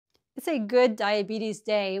It's a good diabetes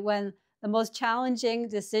day when the most challenging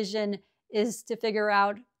decision is to figure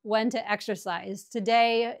out when to exercise.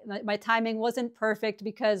 Today, my timing wasn't perfect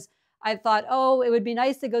because I thought, oh, it would be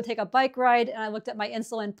nice to go take a bike ride. And I looked at my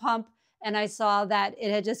insulin pump and I saw that it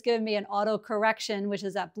had just given me an autocorrection, which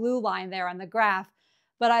is that blue line there on the graph.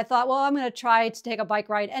 But I thought, well, I'm going to try to take a bike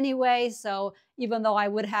ride anyway. So even though I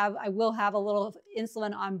will have a little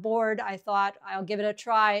insulin on board, I thought I'll give it a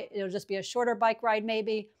try. It'll just be a shorter bike ride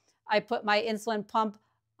maybe. I put my insulin pump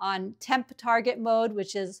on temp target mode,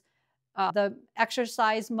 which is the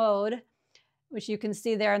exercise mode, which you can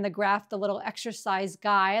see there in the graph, the little exercise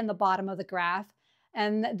guy on the bottom of the graph.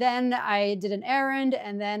 And then I did an errand,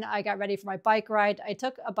 and then I got ready for my bike ride. I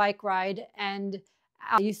took a bike ride, and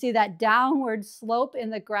you see that downward slope in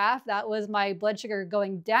the graph. That was my blood sugar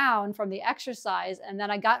going down from the exercise. And then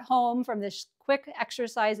I got home from this quick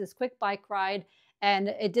exercise, this quick bike ride, and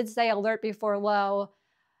it did say alert before low.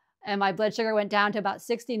 And my blood sugar went down to about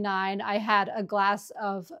 69. I had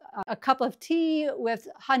a cup of tea with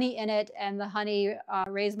honey in it, and the honey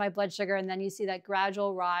raised my blood sugar. And then you see that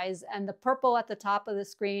gradual rise. And the purple at the top of the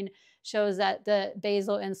screen shows that the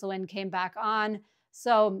basal insulin came back on.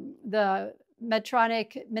 So the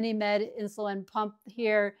Medtronic MinMed insulin pump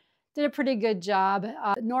here did a pretty good job.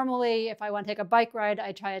 Normally, if I want to take a bike ride,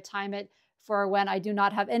 I try to time it for when I do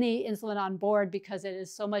not have any insulin on board, because it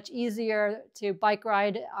is so much easier to bike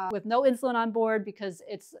ride with no insulin on board, because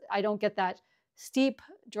I don't get that steep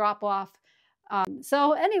drop off.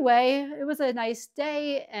 So anyway, it was a nice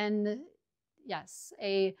day, and yes,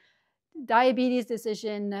 a diabetes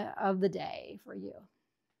decision of the day for you.